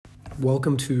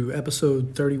Welcome to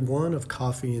episode 31 of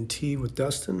Coffee and Tea with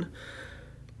Dustin.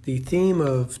 The theme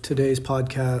of today's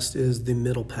podcast is the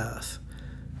middle path.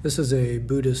 This is a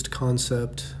Buddhist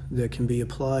concept that can be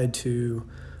applied to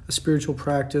a spiritual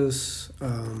practice,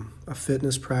 a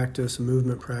fitness practice, a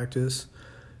movement practice,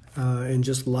 and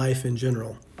just life in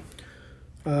general.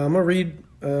 I'm going to read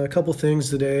a couple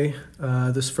things today.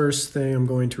 This first thing I'm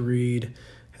going to read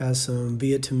has some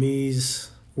Vietnamese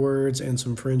words and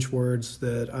some French words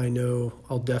that I know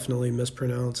I'll definitely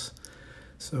mispronounce.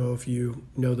 So if you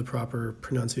know the proper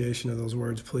pronunciation of those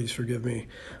words, please forgive me.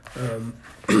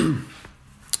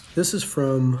 This is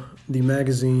from the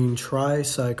magazine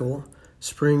Tri-Cycle,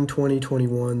 Spring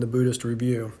 2021, the Buddhist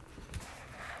Review.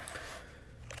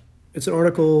 It's an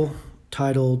article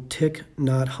titled Thich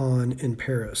Nhat Hanh in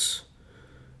Paris.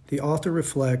 The author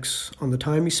reflects on the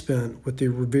time he spent with the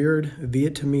revered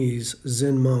Vietnamese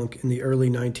Zen monk in the early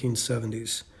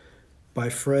 1970s by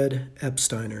Fred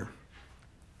Epsteiner.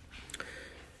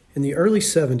 In the early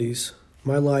 70s,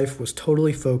 my life was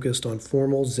totally focused on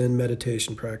formal Zen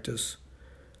meditation practice.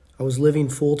 I was living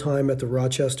full-time at the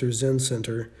Rochester Zen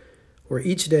Center, where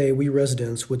each day we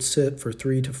residents would sit for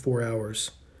 3 to 4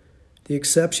 hours. The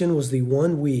exception was the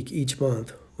 1 week each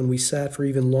month when we sat for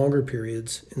even longer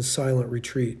periods in silent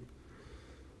retreat.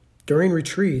 During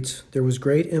retreats, there was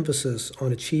great emphasis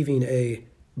on achieving a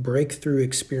breakthrough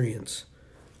experience,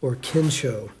 or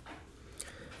kensho.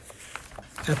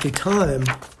 At the time,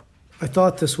 I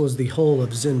thought this was the whole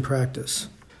of Zen practice.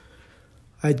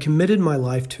 I had committed my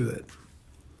life to it,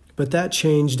 but that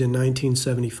changed in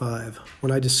 1975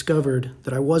 when I discovered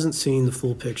that I wasn't seeing the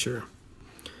full picture.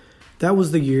 That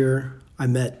was the year I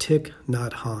met Thich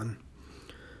Nhat Hanh.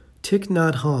 Thich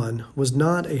Nhat Hanh was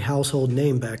not a household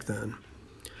name back then.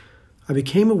 I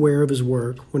became aware of his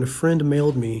work when a friend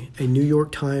mailed me a New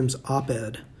York Times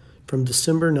op-ed from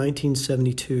December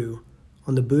 1972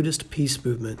 on the Buddhist peace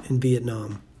movement in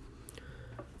Vietnam.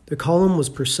 The column was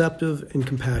perceptive and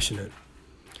compassionate.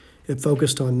 It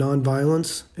focused on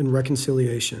nonviolence and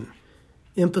reconciliation,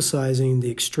 emphasizing the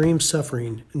extreme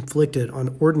suffering inflicted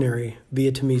on ordinary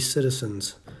Vietnamese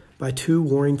citizens by two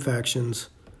warring factions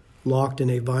locked in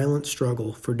a violent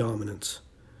struggle for dominance.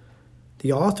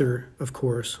 The author, of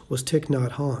course, was Thich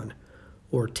Nhat Hanh,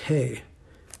 or Tay,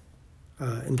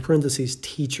 in parentheses,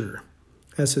 teacher,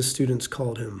 as his students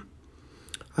called him.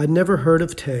 I'd never heard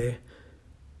of Tay,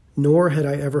 nor had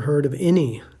I ever heard of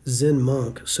any Zen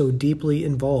monk so deeply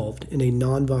involved in a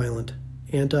nonviolent,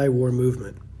 anti-war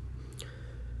movement.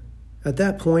 At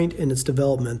that point in its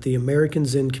development, the American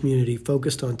Zen community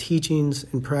focused on teachings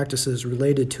and practices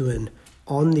related to an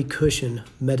on-the-cushion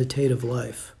meditative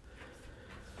life.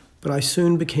 But I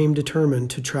soon became determined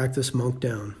to track this monk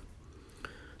down.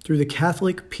 Through the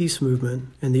Catholic peace movement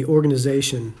and the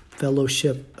organization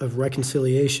Fellowship of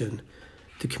Reconciliation,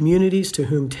 the communities to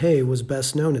whom Tay was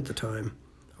best known at the time,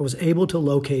 I was able to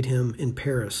locate him in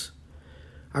Paris.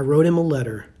 I wrote him a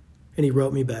letter, and he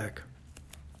wrote me back.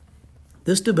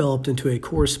 This developed into a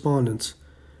correspondence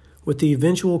with the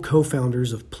eventual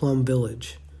co-founders of Plum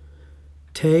Village.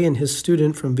 Tay and his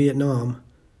student from Vietnam,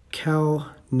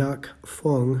 Cao Ngoc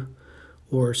Phuong,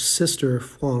 or Sister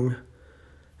Phuong,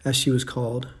 as she was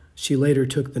called. She later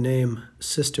took the name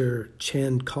Sister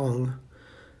Chan Kong.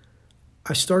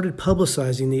 I started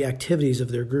publicizing the activities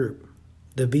of their group,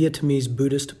 the Vietnamese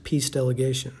Buddhist Peace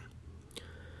Delegation.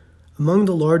 Among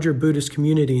the larger Buddhist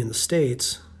community in the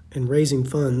States, and raising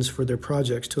funds for their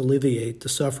projects to alleviate the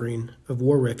suffering of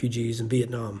war refugees in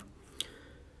Vietnam.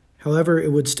 However,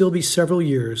 it would still be several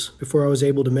years before I was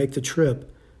able to make the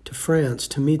trip to France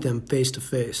to meet them face to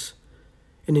face,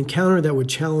 an encounter that would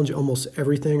challenge almost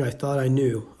everything I thought I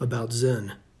knew about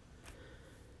Zen.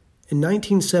 In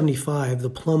 1975, the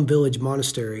Plum Village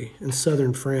Monastery in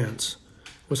southern France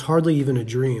was hardly even a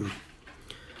dream.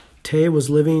 Tay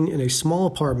was living in a small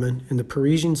apartment in the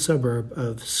Parisian suburb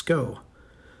of Sceaux,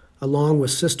 along with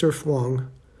Sister Phuong,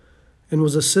 and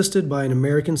was assisted by an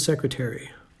American secretary,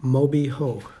 Moby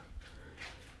Ho.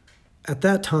 At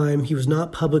that time, he was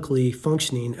not publicly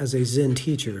functioning as a Zen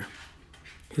teacher.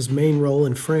 His main role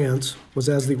in France was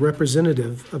as the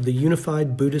representative of the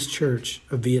Unified Buddhist Church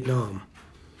of Vietnam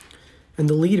and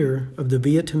the leader of the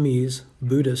Vietnamese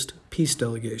Buddhist Peace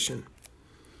Delegation.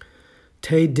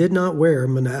 Tay did not wear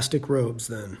monastic robes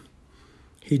then.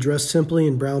 He dressed simply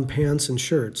in brown pants and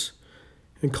shirts.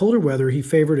 In colder weather, he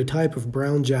favored a type of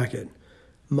brown jacket,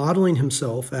 modeling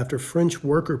himself after French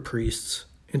worker priests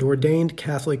and ordained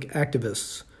Catholic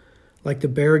activists like the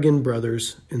Berrigan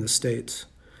brothers in the States.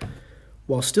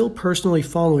 While still personally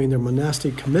following their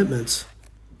monastic commitments,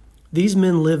 these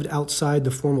men lived outside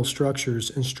the formal structures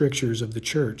and strictures of the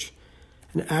church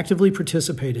and actively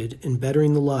participated in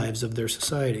bettering the lives of their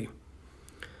society.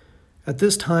 At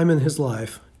this time in his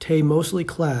life, Tay mostly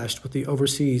clashed with the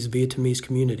overseas Vietnamese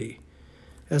community,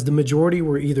 as the majority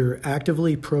were either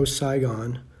actively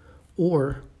pro-Saigon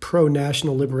or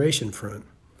pro-National Liberation Front.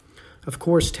 Of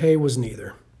course, Tay was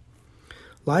neither.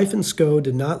 Life in SCO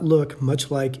did not look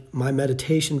much like my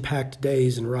meditation-packed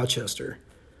days in Rochester.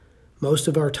 Most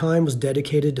of our time was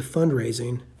dedicated to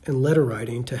fundraising and letter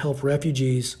writing to help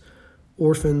refugees,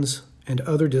 orphans, and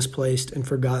other displaced and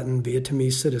forgotten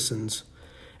Vietnamese citizens,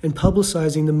 and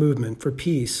publicizing the movement for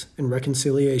peace and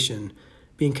reconciliation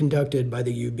being conducted by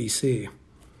the UBC.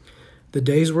 The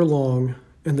days were long,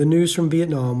 and the news from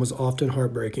Vietnam was often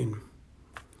heartbreaking.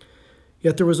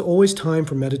 Yet there was always time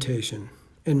for meditation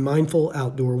and mindful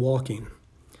outdoor walking.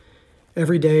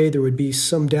 Every day there would be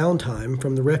some downtime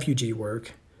from the refugee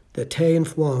work that Tay and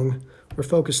Phuong were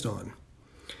focused on.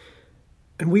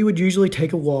 And we would usually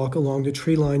take a walk along the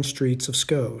tree-lined streets of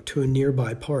SCO to a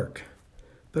nearby park.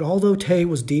 But although Tay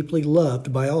was deeply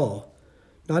loved by all,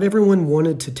 not everyone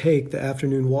wanted to take the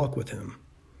afternoon walk with him.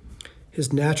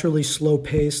 His naturally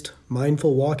slow-paced,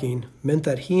 mindful walking meant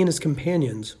that he and his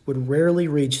companions would rarely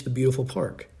reach the beautiful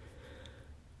park.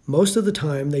 Most of the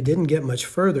time, they didn't get much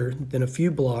further than a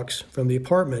few blocks from the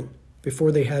apartment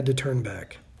before they had to turn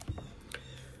back.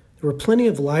 There were plenty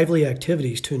of lively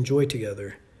activities to enjoy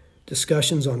together: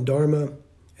 discussions on Dharma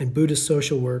and Buddhist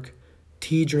social work,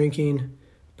 tea drinking,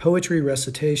 poetry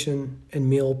recitation, and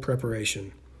meal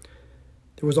preparation.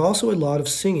 There was also a lot of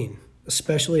singing,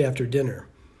 especially after dinner.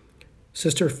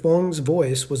 Sister Phuong's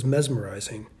voice was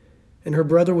mesmerizing, and her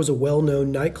brother was a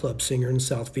well-known nightclub singer in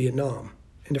South Vietnam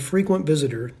and a frequent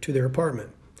visitor to their apartment.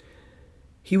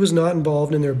 He was not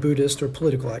involved in their Buddhist or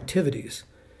political activities,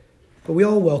 but we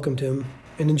all welcomed him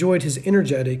and enjoyed his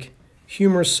energetic,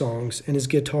 humorous songs and his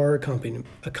guitar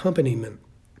accompaniment.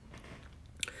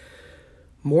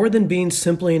 More than being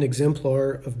simply an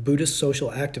exemplar of Buddhist social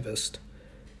activist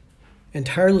and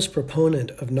tireless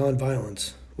proponent of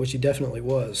nonviolence, which he definitely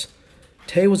was,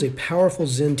 Tay was a powerful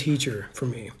Zen teacher for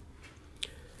me.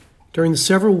 During the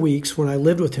several weeks when I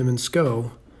lived with him in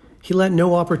SCO, he let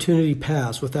no opportunity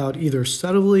pass without either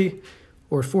subtly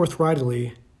or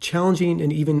forthrightly challenging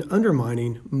and even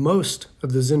undermining most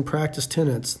of the Zen practice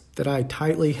tenets that I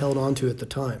tightly held onto at the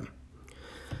time.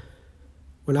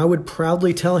 When I would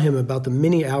proudly tell him about the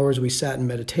many hours we sat in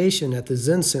meditation at the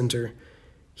Zen Center,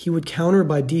 he would counter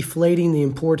by deflating the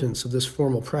importance of this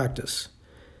formal practice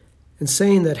and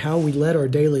saying that how we led our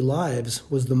daily lives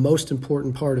was the most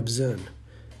important part of Zen.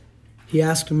 He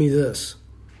asked me this: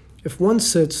 if one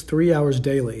sits 3 hours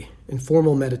daily in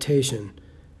formal meditation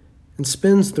and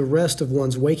spends the rest of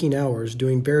one's waking hours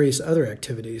doing various other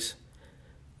activities,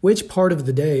 which part of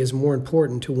the day is more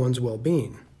important to one's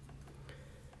well-being?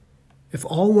 If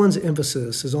all one's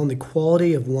emphasis is on the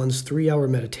quality of one's 3-hour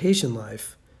meditation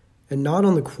life and not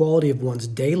on the quality of one's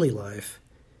daily life,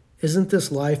 isn't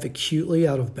this life acutely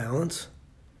out of balance?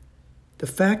 The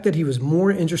fact that he was more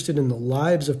interested in the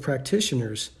lives of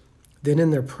practitioners than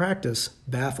in their practice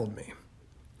baffled me.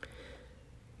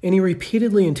 And he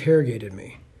repeatedly interrogated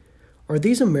me. Are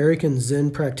these American Zen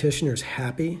practitioners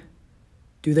happy?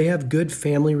 Do they have good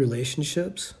family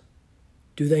relationships?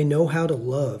 Do they know how to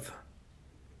love?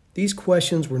 These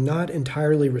questions were not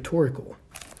entirely rhetorical.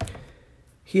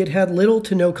 He had had little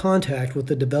to no contact with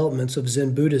the developments of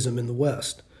Zen Buddhism in the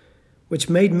West, which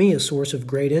made me a source of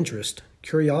great interest,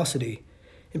 curiosity,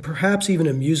 and perhaps even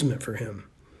amusement for him.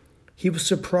 He was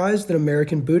surprised that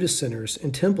American Buddhist centers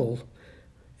and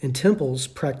temples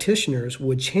practitioners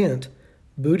would chant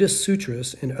Buddhist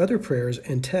sutras and other prayers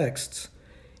and texts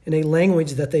in a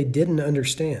language that they didn't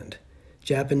understand,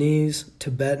 Japanese,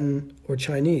 Tibetan, or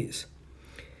Chinese.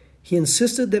 He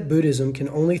insisted that Buddhism can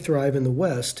only thrive in the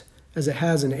West, as it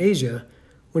has in Asia,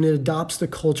 when it adopts the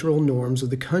cultural norms of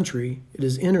the country it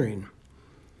is entering.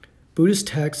 Buddhist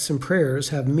texts and prayers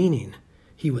have meaning,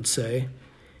 he would say,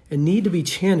 and need to be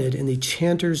chanted in the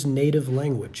chanter's native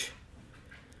language.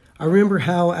 I remember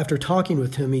how, after talking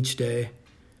with him each day,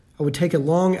 I would take a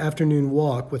long afternoon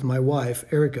walk with my wife,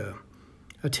 Erica,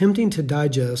 attempting to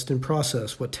digest and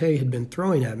process what Tay had been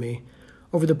throwing at me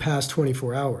over the past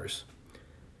 24 hours.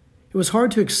 It was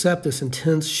hard to accept this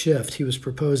intense shift he was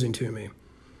proposing to me,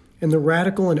 and the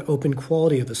radical and open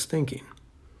quality of his thinking.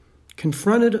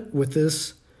 Confronted with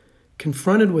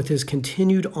his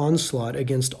continued onslaught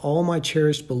against all my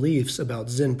cherished beliefs about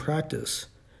Zen practice,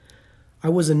 I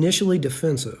was initially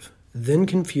defensive, then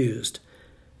confused,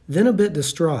 then a bit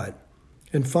distraught,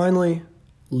 and finally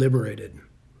liberated.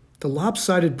 The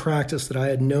lopsided practice that I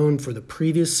had known for the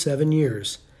previous 7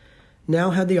 years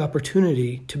now had the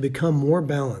opportunity to become more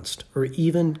balanced or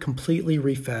even completely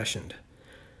refashioned.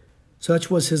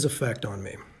 Such was his effect on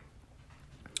me.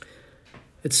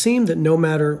 It seemed that no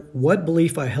matter what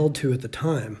belief I held to at the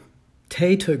time,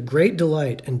 Tay took great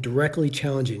delight in directly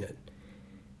challenging it.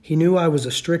 He knew I was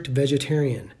a strict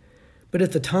vegetarian, but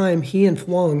at the time he and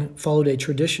Phuong followed a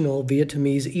traditional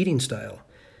Vietnamese eating style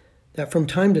that from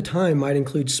time to time might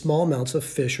include small amounts of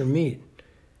fish or meat.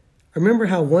 I remember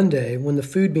how one day, when the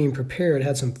food being prepared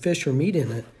had some fish or meat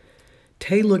in it,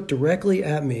 Tay looked directly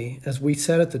at me as we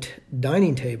sat at the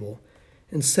dining table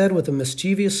and said with a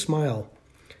mischievous smile,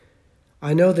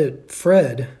 "I know that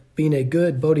Fred, being a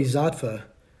good bodhisattva,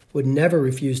 would never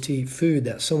refuse to eat food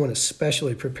that someone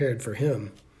especially prepared for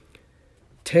him."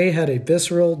 Tay had a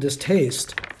visceral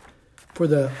distaste for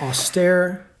the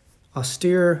austere,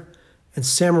 and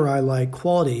samurai-like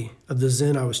quality of the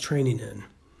Zen I was training in.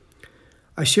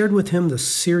 I shared with him the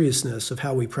seriousness of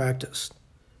how we practiced.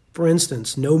 For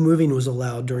instance, no moving was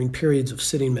allowed during periods of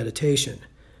sitting meditation.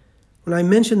 When I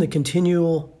mentioned the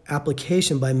continual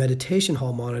application by meditation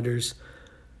hall monitors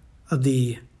of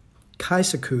the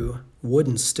kaisaku,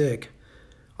 wooden stick,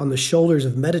 on the shoulders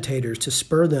of meditators to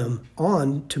spur them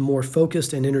on to more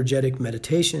focused and energetic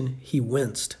meditation, he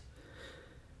winced.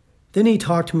 Then he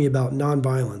talked to me about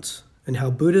nonviolence and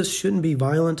how Buddhists shouldn't be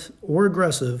violent or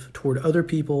aggressive toward other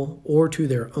people or to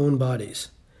their own bodies.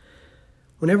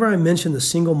 Whenever I mentioned the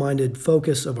single-minded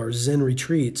focus of our Zen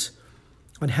retreats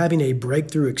on having a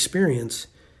breakthrough experience,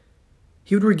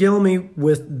 he would regale me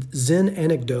with Zen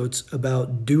anecdotes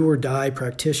about do-or-die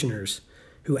practitioners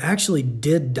who actually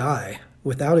did die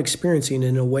without experiencing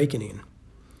an awakening.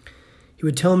 He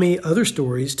would tell me other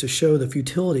stories to show the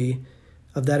futility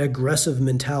of that aggressive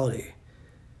mentality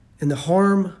and the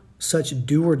harm such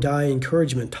do-or-die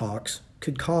encouragement talks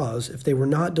could cause if they were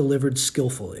not delivered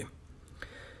skillfully.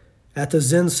 At the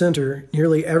Zen Center,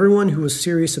 nearly everyone who was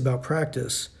serious about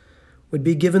practice would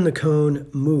be given the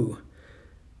koan mu,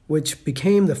 which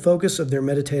became the focus of their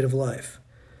meditative life.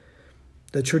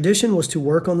 The tradition was to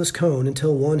work on this koan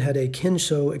until one had a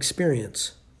kensho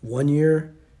experience, 1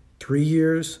 year, 3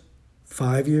 years,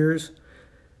 5 years.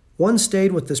 One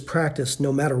stayed with this practice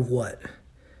no matter what.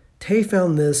 Tay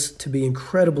found this to be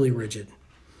incredibly rigid.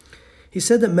 He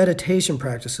said that meditation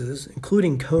practices,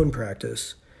 including koan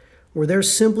practice, were there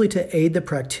simply to aid the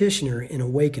practitioner in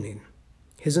awakening.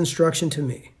 His instruction to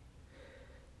me: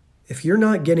 if you're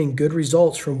not getting good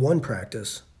results from one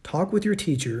practice, talk with your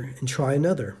teacher and try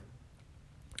another.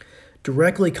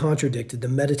 Directly contradicted the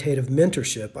meditative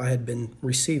mentorship I had been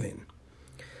receiving.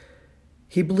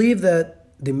 He believed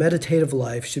that the meditative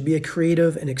life should be a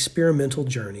creative and experimental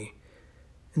journey,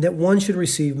 and that one should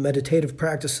receive meditative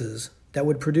practices that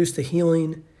would produce the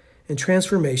healing and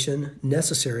transformation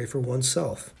necessary for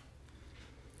oneself.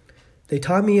 They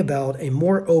taught me about a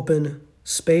more open,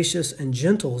 spacious, and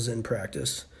gentle Zen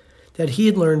practice that he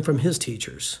had learned from his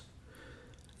teachers.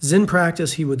 Zen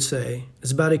practice, he would say,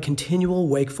 is about a continual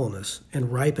wakefulness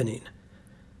and ripening,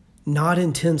 not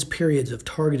intense periods of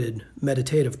targeted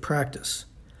meditative practice.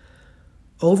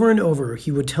 Over and over,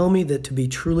 he would tell me that to be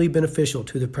truly beneficial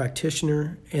to the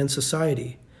practitioner and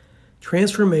society,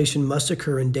 transformation must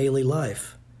occur in daily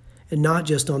life, and not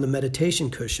just on the meditation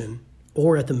cushion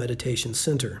or at the meditation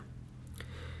center.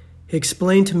 He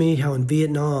explained to me how in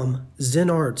Vietnam, Zen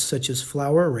arts such as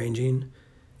flower arranging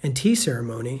and tea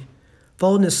ceremony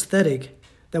followed an aesthetic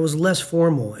that was less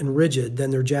formal and rigid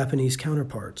than their Japanese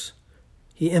counterparts.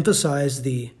 He emphasized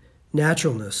the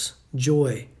naturalness,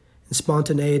 joy, and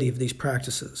spontaneity of these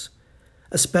practices,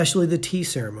 especially the tea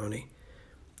ceremony,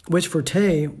 which for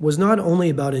Tay was not only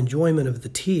about enjoyment of the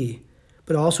tea,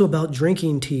 but also about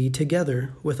drinking tea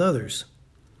together with others.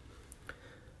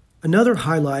 Another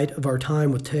highlight of our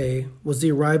time with Tay was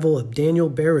the arrival of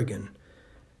Daniel Berrigan,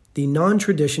 the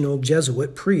non-traditional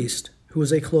Jesuit priest who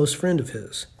was a close friend of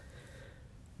his.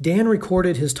 Dan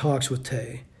recorded his talks with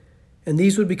Tay, and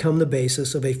these would become the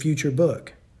basis of a future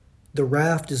book, The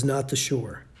Raft is Not the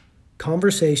Shore,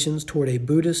 Conversations Toward a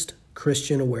Buddhist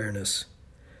Christian Awareness.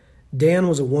 Dan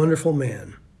was a wonderful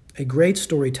man, a great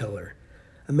storyteller,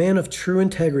 a man of true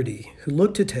integrity who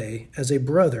looked to Tay as a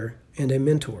brother and a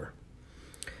mentor.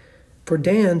 For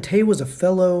Dan, Tay was a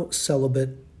fellow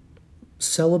celibate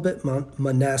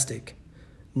monastic,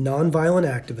 nonviolent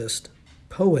activist,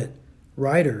 poet,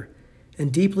 writer,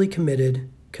 and deeply committed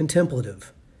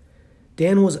contemplative.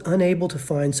 Dan was unable to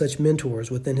find such mentors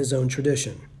within his own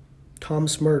tradition. Tom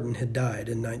Smerton had died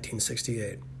in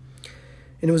 1968.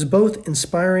 And it was both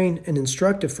inspiring and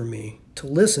instructive for me to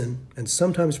listen and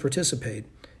sometimes participate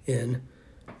in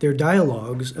their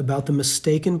dialogues about the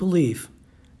mistaken belief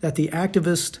that the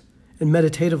activist and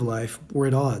meditative life were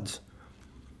at odds,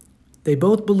 They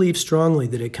both believed strongly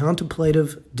that a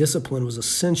contemplative discipline was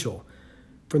essential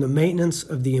for the maintenance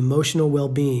of the emotional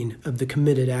well-being of the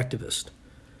committed activist.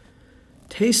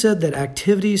 Tay said that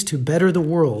activities to better the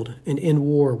world and end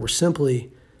war were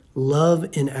simply love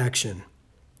in action,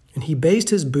 and he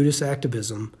based his Buddhist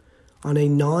activism on a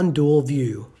non-dual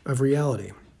view of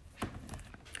reality.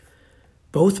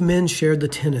 Both men shared the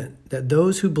tenet that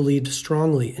those who believed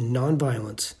strongly in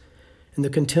nonviolence and the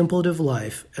contemplative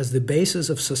life as the basis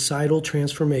of societal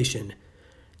transformation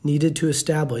needed to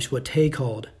establish what Tay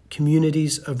called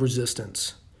communities of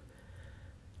resistance.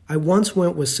 I once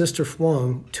went with Sister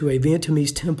Phuong to a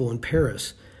Vietnamese temple in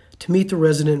Paris to meet the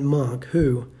resident monk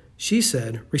who, she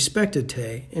said, respected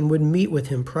Tay and would meet with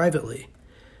him privately,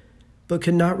 but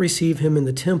could not receive him in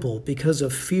the temple because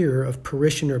of fear of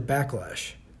parishioner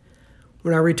backlash.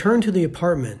 When I returned to the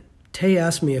apartment, Tay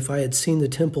asked me if I had seen the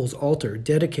temple's altar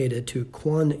dedicated to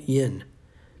Kuan Yin,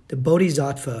 the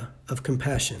Bodhisattva of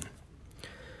compassion.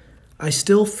 I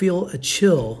still feel a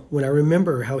chill when I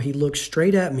remember how he looked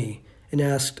straight at me and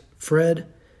asked, "Fred,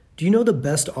 do you know the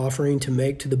best offering to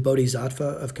make to the Bodhisattva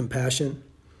of compassion?"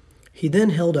 He then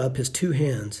held up his two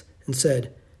hands and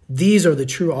said, "These are the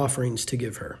true offerings to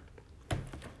give her."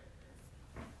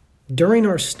 During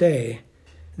our stay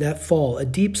that fall, a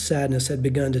deep sadness had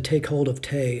begun to take hold of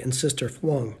Tay and Sister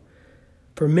Phuong.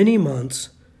 For many months,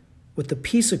 with the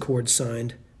peace accord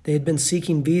signed, they had been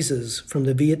seeking visas from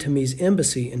the Vietnamese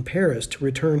embassy in Paris to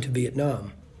return to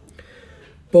Vietnam.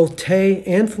 Both Tay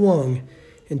and Phuong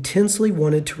intensely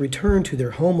wanted to return to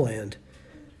their homeland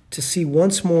to see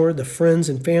once more the friends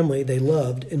and family they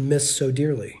loved and missed so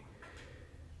dearly.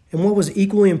 And what was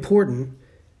equally important,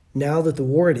 now that the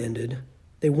war had ended,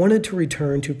 they wanted to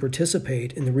return to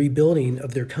participate in the rebuilding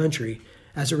of their country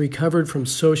as it recovered from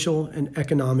social and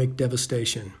economic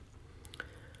devastation.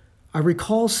 I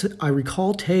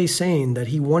recall Tay saying that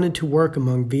he wanted to work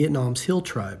among Vietnam's hill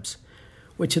tribes,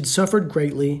 which had suffered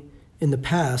greatly in the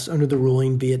past under the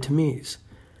ruling Vietnamese.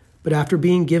 But after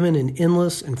being given an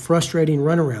endless and frustrating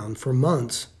runaround for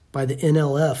months by the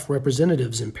NLF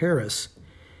representatives in Paris,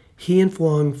 he and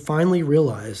Phuong finally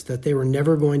realized that they were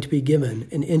never going to be given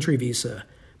an entry visa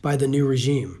by the new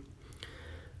regime.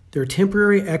 Their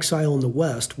temporary exile in the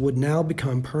West would now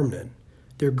become permanent.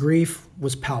 Their grief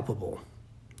was palpable.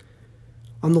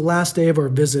 On the last day of our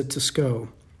visit to Sceaux,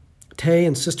 Tay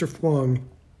and Sister Phuong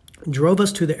drove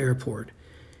us to the airport.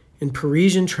 In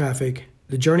Parisian traffic,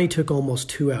 the journey took almost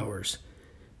 2 hours.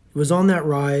 It was on that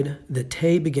ride that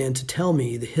Tay began to tell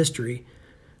me the history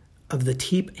of the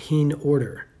Teep Hien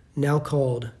Order, now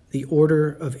called the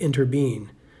Order of Interbeing,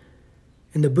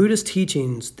 and the Buddhist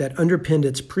teachings that underpinned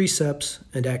its precepts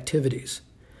and activities.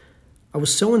 I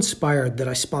was so inspired that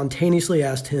I spontaneously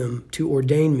asked him to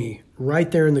ordain me right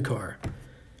there in the car.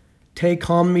 Tay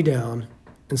calmed me down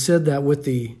and said that with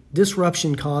the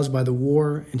disruption caused by the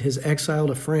war and his exile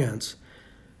to France,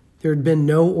 there had been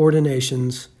no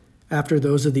ordinations after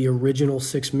those of the original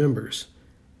 6 members.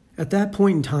 At that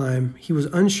point in time, he was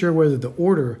unsure whether the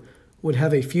order would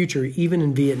have a future even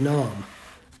in Vietnam,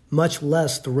 much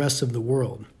less the rest of the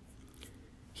world.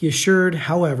 He assured me,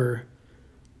 however,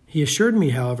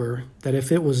 that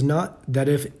if it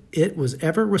was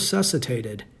ever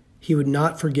resuscitated, he would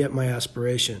not forget my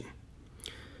aspiration.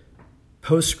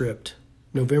 Postscript,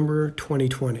 November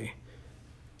 2020.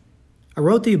 I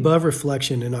wrote the above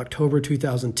reflection in October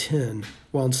 2010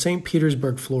 while in St.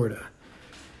 Petersburg, Florida.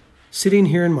 Sitting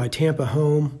here in my Tampa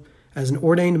home as an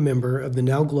ordained member of the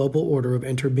now Global Order of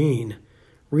Interbeing,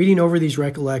 reading over these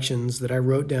recollections that I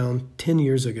wrote down 10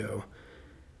 years ago,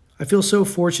 I feel so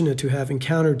fortunate to have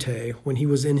encountered Tay when he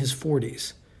was in his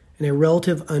 40s and a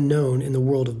relative unknown in the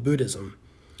world of Buddhism,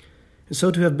 and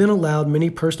so to have been allowed many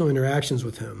personal interactions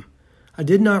with him. I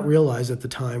did not realize at the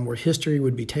time where history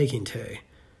would be taking Tay.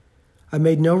 I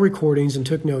made no recordings and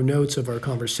took no notes of our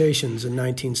conversations in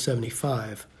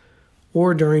 1975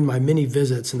 or during my many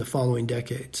visits in the following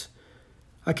decades.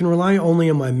 I can rely only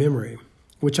on my memory,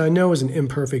 which I know is an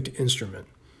imperfect instrument.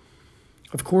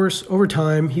 Of course, over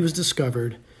time, he was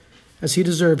discovered, as he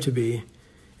deserved to be,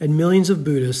 and millions of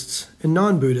Buddhists and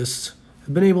non-Buddhists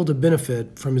have been able to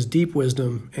benefit from his deep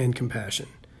wisdom and compassion.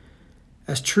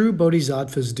 As true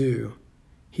bodhisattvas do,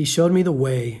 he showed me the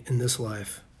way in this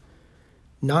life,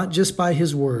 not just by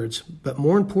his words, but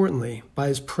more importantly, by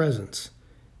his presence,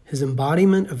 his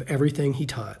embodiment of everything he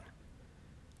taught.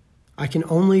 I can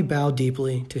only bow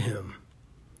deeply to him.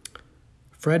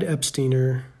 Fred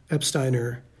Epsteiner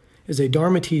is a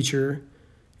Dharma teacher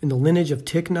in the lineage of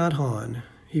Thich Nhat Hanh.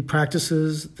 He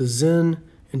practices the Zen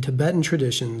and Tibetan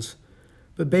traditions,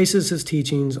 but bases his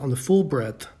teachings on the full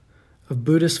breadth of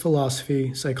Buddhist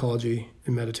philosophy, psychology,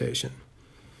 and meditation.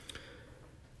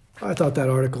 I thought that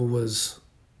article was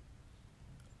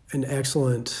an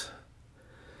excellent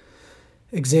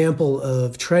example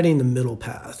of treading the middle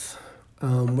path,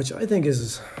 which I think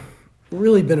is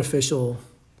really beneficial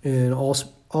in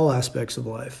all aspects of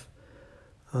life.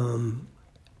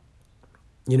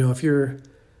 If you're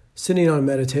sitting on a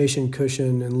meditation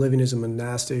cushion and living as a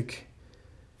monastic,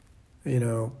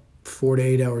 4 to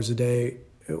 8 hours a day,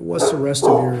 what's the rest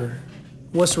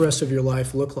of your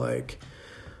life look like,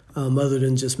 other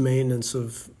than just maintenance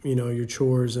of your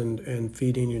chores and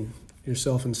feeding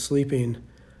yourself and sleeping?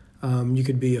 You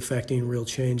could be affecting real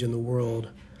change in the world.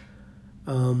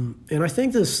 And I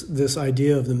think this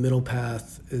idea of the middle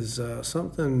path is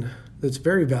something that's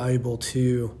very valuable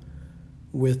too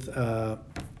with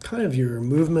kind of your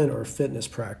movement or fitness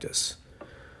practice.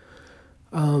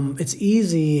 It's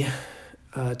easy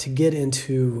to get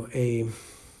into a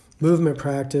movement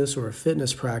practice or a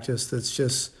fitness practice that's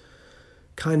just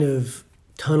kind of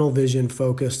tunnel vision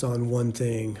focused on one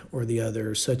thing or the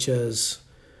other, such as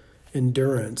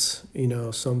endurance.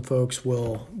 Some folks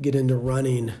will get into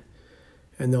running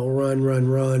and they'll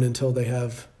run until they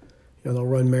have, they'll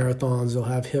run marathons, they'll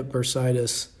have hip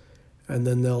bursitis, and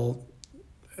then they'll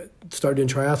start doing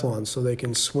triathlons so they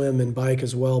can swim and bike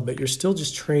as well, but you're still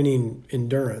just training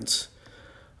endurance.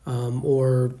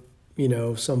 Or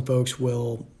some folks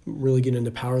will really get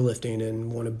into powerlifting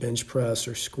and want to bench press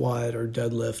or squat or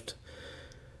deadlift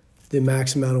the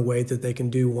max amount of weight that they can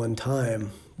do one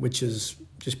time, which is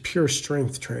just pure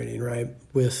strength training, right?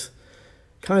 With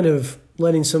kind of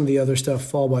letting some of the other stuff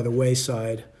fall by the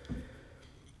wayside.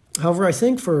 However, I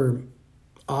think for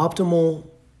optimal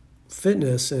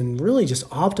fitness and really just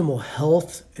optimal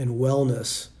health and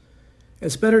wellness,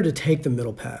 it's better to take the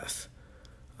middle path.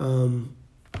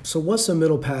 So what's the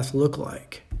middle path look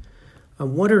like?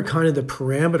 What are kind of the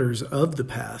parameters of the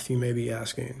path, you may be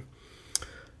asking?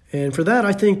 And for that,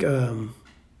 I think the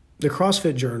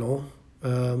CrossFit Journal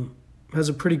has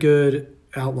a pretty good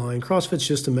outline. CrossFit's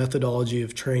just a methodology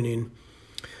of training,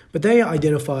 but they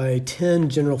identify 10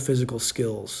 general physical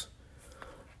skills.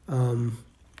 And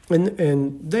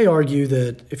they argue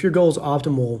that if your goal is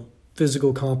optimal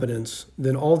physical competence,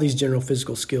 then all these general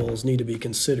physical skills need to be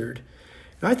considered.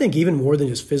 And I think even more than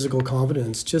just physical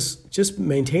competence, just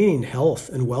maintaining health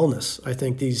and wellness. I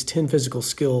think these 10 physical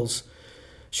skills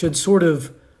should sort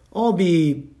of all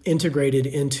be integrated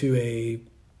into a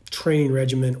training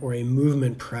regimen or a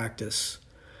movement practice.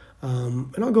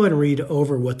 And I'll go ahead and read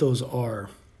over what those are.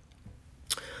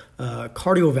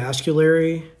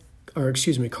 Cardiovascular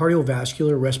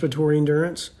respiratory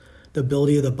endurance, the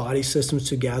ability of the body systems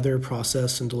to gather,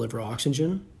 process, and deliver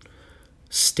oxygen.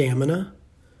 Stamina,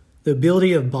 the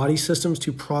ability of body systems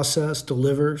to process,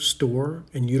 deliver, store,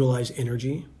 and utilize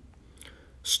energy.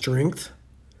 Strength,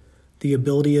 the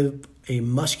ability of a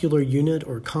muscular unit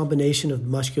or combination of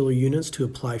muscular units to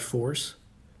apply force.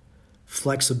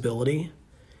 Flexibility,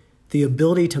 the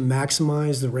ability to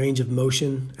maximize the range of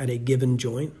motion at a given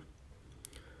joint.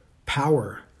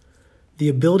 Power, the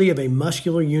ability of a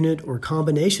muscular unit or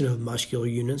combination of muscular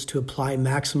units to apply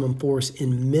maximum force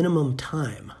in minimum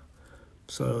time.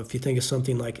 So if you think of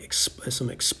something like some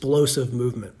explosive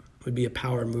movement, would be a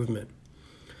power movement.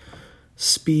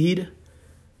 Speed,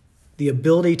 the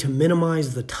ability to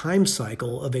minimize the time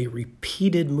cycle of a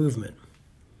repeated movement.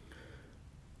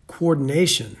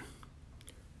 Coordination,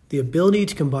 the ability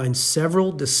to combine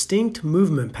several distinct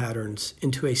movement patterns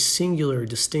into a singular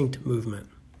distinct movement.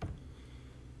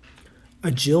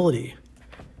 Agility,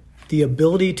 the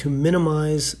ability to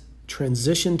minimize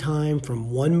transition time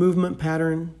from one movement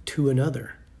pattern to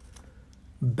another.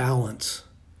 Balance,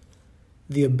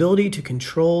 the ability to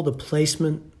control the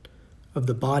placement of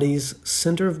the body's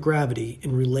center of gravity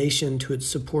in relation to its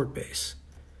support base.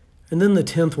 And then the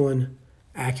 10th one,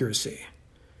 accuracy,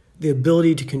 the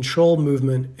ability to control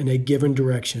movement in a given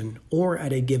direction or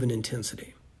at a given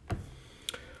intensity.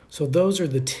 So those are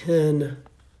the 10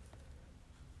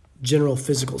 general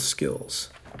physical skills.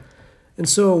 And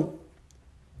so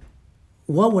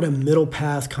what would a middle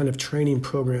path kind of training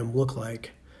program look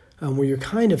like where you're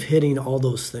kind of hitting all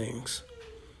those things?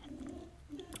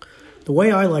 The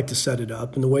way I like to set it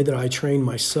up and the way that I train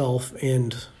myself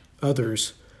and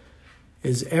others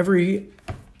is every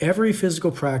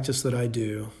physical practice that I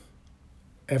do,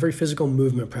 every physical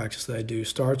movement practice that I do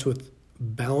starts with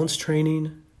balance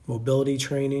training, mobility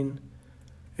training,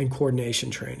 and coordination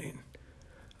training.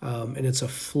 And it's a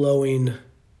flowing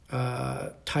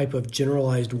type of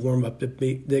generalized warm-up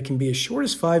that can be as short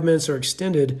as 5 minutes or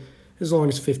extended as long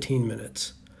as 15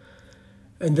 minutes.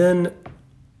 And then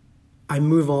I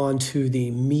move on to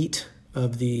the meat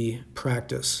of the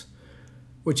practice,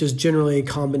 which is generally a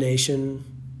combination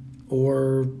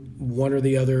or one or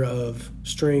the other of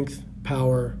strength,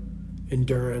 power,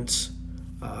 endurance,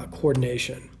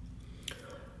 coordination.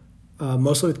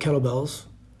 Mostly with kettlebells.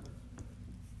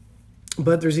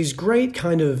 But there's these great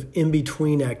kind of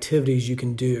in-between activities you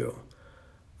can do.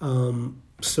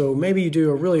 So maybe you do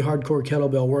a really hardcore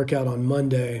kettlebell workout on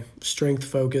Monday,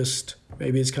 strength-focused.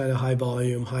 Maybe it's kind of high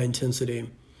volume, high intensity.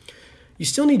 You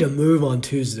still need to move on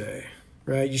Tuesday,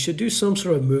 right? You should do some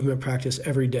sort of movement practice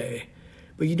every day.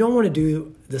 But you don't want to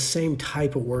do the same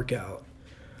type of workout.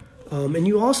 And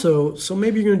you also, so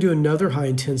maybe you're going to do another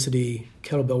high-intensity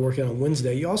kettlebell workout on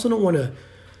Wednesday. You also don't want to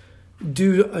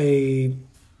do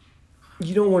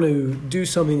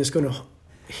something that's going to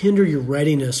hinder your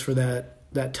readiness for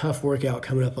that tough workout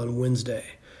coming up on Wednesday.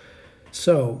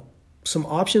 So some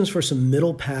options for some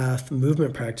middle path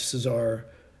movement practices are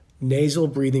nasal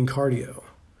breathing cardio.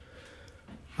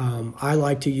 I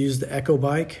like to use the Echo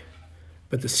bike,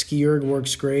 but the ski erg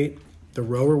works great. The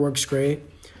rower works great.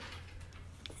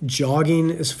 Jogging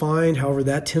is fine. However,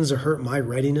 that tends to hurt my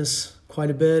readiness quite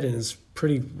a bit and is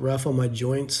pretty rough on my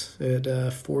joints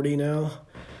at 40 now,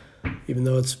 even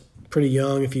though it's pretty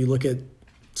young. If you look at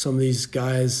some of these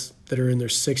guys that are in their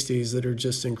 60s that are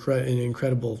just in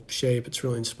incredible shape, it's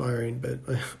really inspiring, but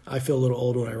I feel a little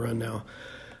old when I run now.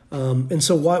 And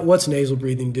so what's nasal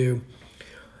breathing do?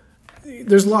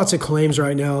 There's lots of claims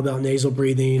right now about nasal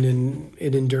breathing and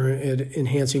it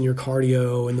enhancing your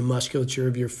cardio and the musculature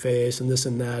of your face and this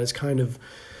and that. It's kind of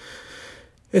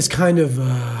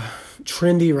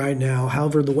trendy right now.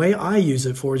 However, the way I use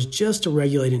it for is just to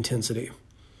regulate intensity.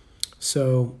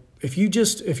 So if you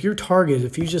just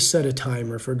set a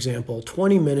timer, for example,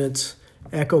 20 minutes,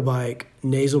 Echo bike,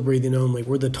 nasal breathing only,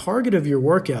 where the target of your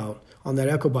workout on that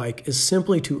Echo bike is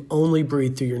simply to only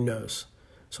breathe through your nose.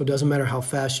 So it doesn't matter how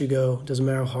fast you go, doesn't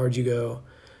matter how hard you go,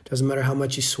 doesn't matter how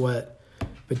much you sweat,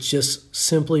 but just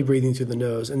simply breathing through the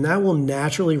nose. And that will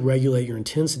naturally regulate your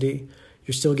intensity.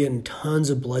 You're still getting tons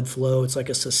of blood flow. It's like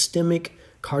a systemic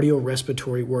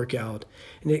cardiorespiratory workout.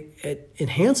 And it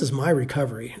enhances my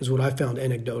recovery, is what I found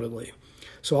anecdotally.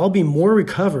 So I'll be more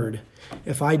recovered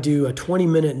if I do a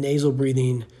 20-minute nasal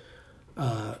breathing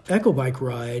Echo bike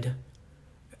ride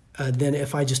than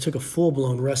if I just took a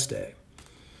full-blown rest day.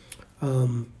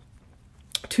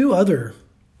 Two other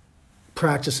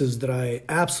practices that I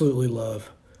absolutely love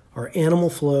are animal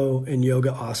flow and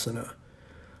yoga asana.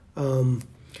 And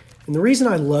the reason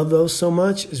I love those so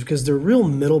much is because they're real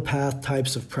middle path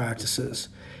types of practices.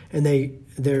 And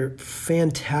they're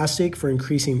fantastic for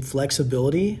increasing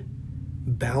flexibility,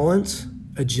 balance,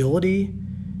 agility,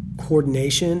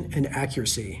 coordination, and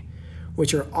accuracy,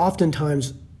 which are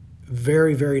oftentimes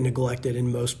very, very neglected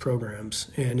in most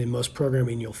programs and in most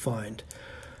programming you'll find.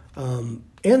 And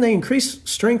they increase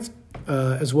strength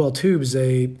as well too, because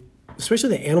especially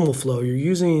the animal flow,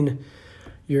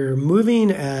 you're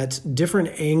moving at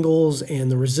different angles,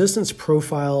 and the resistance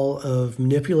profile of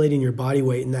manipulating your body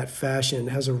weight in that fashion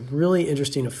has a really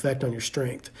interesting effect on your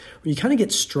strength, where you kind of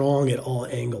get strong at all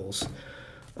angles.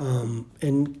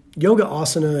 And yoga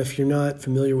asana, if you're not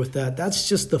familiar with that, that's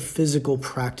just the physical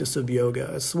practice of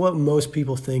yoga. It's what most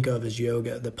people think of as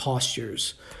yoga, the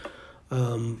postures.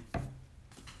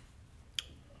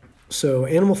 So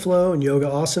animal flow and yoga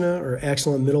asana are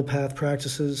excellent middle path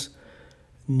practices.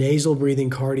 Nasal breathing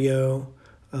cardio,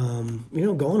 go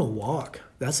on a walk.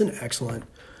 That's an excellent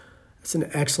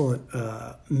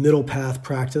middle path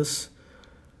practice.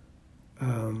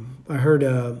 I heard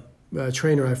a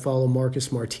trainer I follow,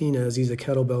 Marcus Martinez, he's a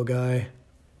kettlebell guy.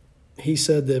 He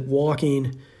said that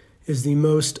walking is the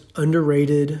most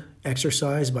underrated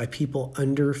exercise by people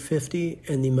under 50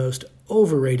 and the most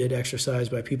overrated exercise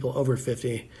by people over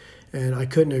 50. And I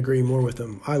couldn't agree more with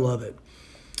him. I love it.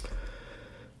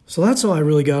 So that's all I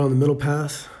really got on the middle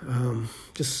path.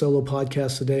 Just a solo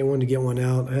podcast today. I wanted to get one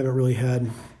out. I haven't really had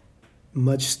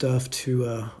much stuff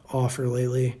to offer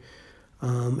lately.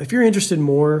 If you're interested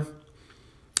more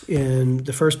in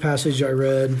the first passage I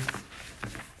read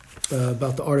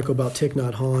about the article about Thich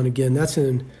Nhat Hanh, again, that's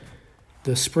in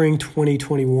the Spring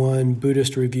 2021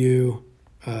 Buddhist Review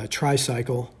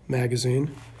Tricycle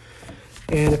magazine.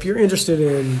 And if you're interested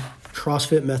in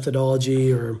CrossFit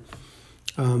methodology or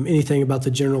anything about the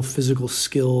general physical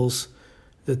skills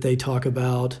that they talk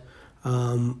about,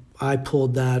 I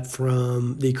pulled that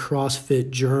from the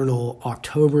CrossFit Journal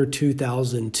October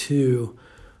 2002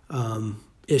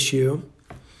 issue.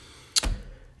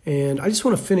 And I just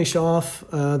want to finish off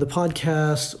the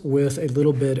podcast with a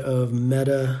little bit of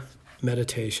metta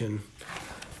meditation.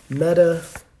 Metta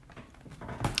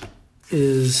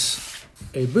is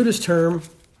a Buddhist term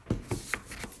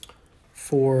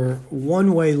for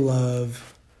one-way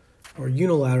love or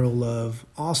unilateral love,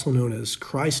 also known as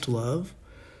Christ love.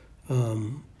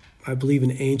 I believe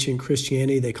in ancient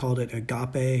Christianity they called it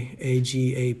agape,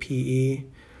 A-G-A-P-E.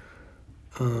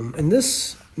 And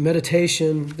this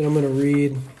meditation that I'm going to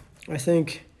read, I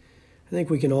think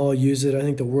we can all use it. I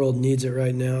think the world needs it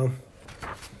right now.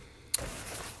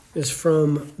 It's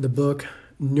from the book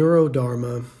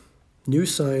Neurodharma, New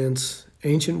Science,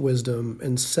 Ancient Wisdom,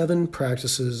 and 7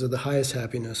 Practices of the Highest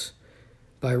Happiness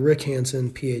by Rick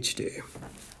Hanson, Ph.D.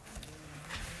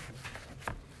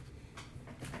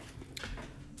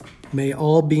 May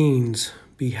all beings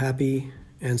be happy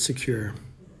and secure.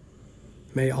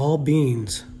 May all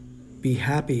beings be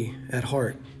happy at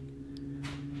heart,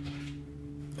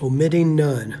 omitting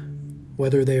none,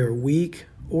 whether they are weak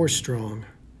or strong,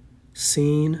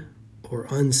 seen or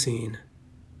unseen,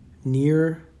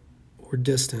 near or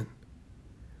distant,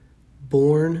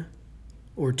 born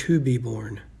or to be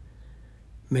born.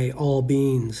 May all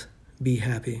beings be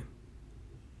happy.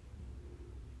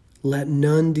 Let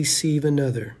none deceive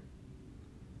another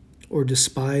or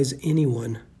despise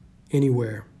anyone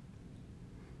anywhere,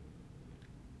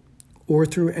 or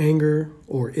through anger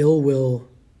or ill will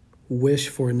wish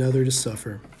for another to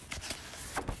suffer.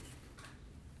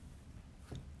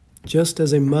 Just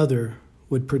as a mother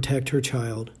would protect her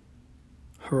child,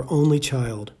 her only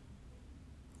child,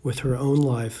 with her own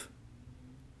life,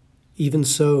 even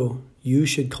so you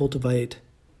should cultivate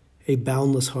a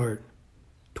boundless heart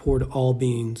toward all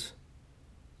beings.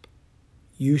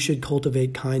 You should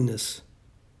cultivate kindness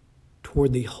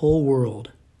toward the whole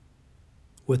world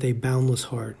with a boundless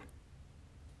heart,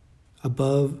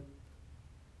 above,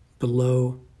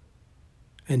 below,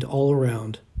 and all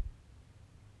around,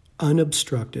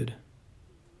 unobstructed,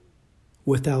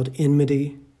 without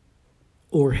enmity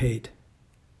or hate,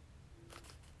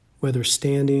 whether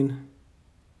standing,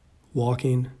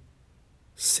 walking,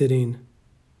 sitting,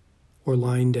 or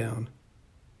lying down.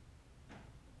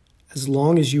 As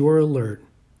long as you are alert,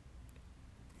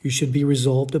 you should be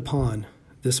resolved upon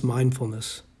this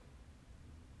mindfulness.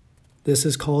 This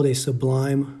is called a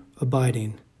sublime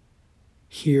abiding,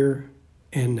 here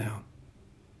and now.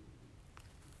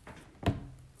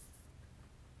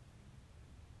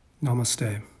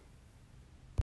 Namaste.